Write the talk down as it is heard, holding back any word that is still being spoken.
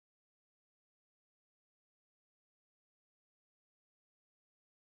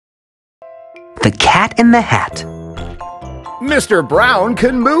The Cat in the Hat. Mr. Brown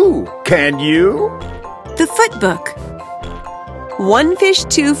can moo, can you? The Foot Book. One fish,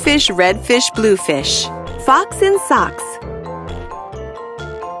 two fish, red fish, blue fish. Fox in socks.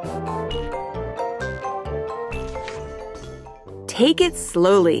 Take it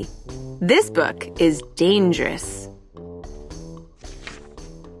slowly. This book is dangerous.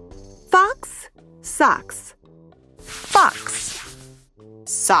 Fox, socks. Fox,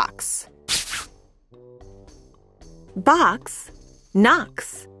 socks. Box,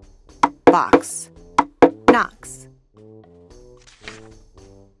 knocks. Box, knocks.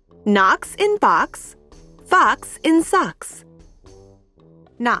 Knocks in box, fox in socks.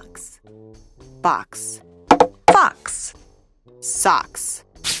 Knocks, box, fox, socks.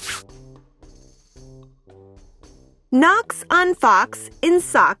 Knocks on fox in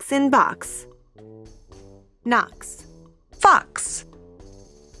socks in box. Knocks, fox,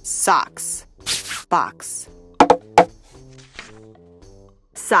 socks, box.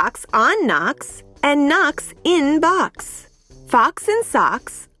 Socks on knocks and knocks in box. Fox in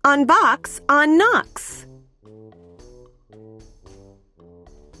socks on box on knocks.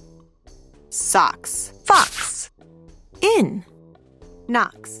 Socks, fox, in,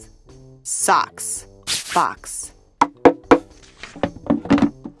 knocks, socks, box.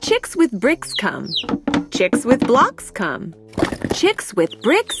 Chicks with bricks come. Chicks with blocks come. Chicks with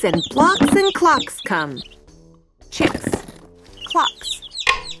bricks and blocks and clocks come. Chicks, clocks,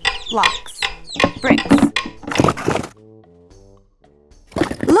 blocks, bricks.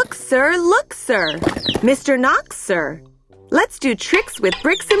 Look, sir, Mr. Knox, sir. Let's do tricks with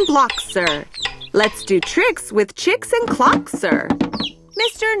bricks and blocks, sir. Let's do tricks with chicks and clocks, sir.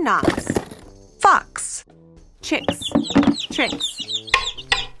 Mr. Knox, fox, chicks, tricks.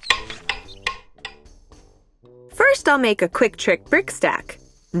 First, I'll make a quick trick brick stack.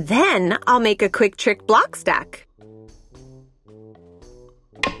 Then, I'll make a quick trick block stack.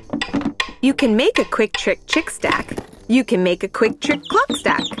 You can make a quick trick chick stack. You can make a quick trick clock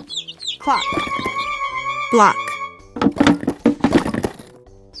stack. Clock, block.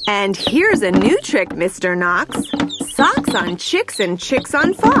 And here's a new trick, Mr. Knox. Socks on chicks and chicks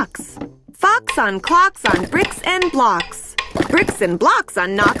on fox. Fox on clocks on bricks and blocks. Bricks and blocks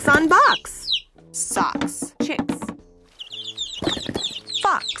on knocks on box. Socks, chicks.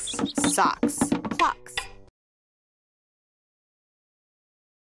 Fox, socks.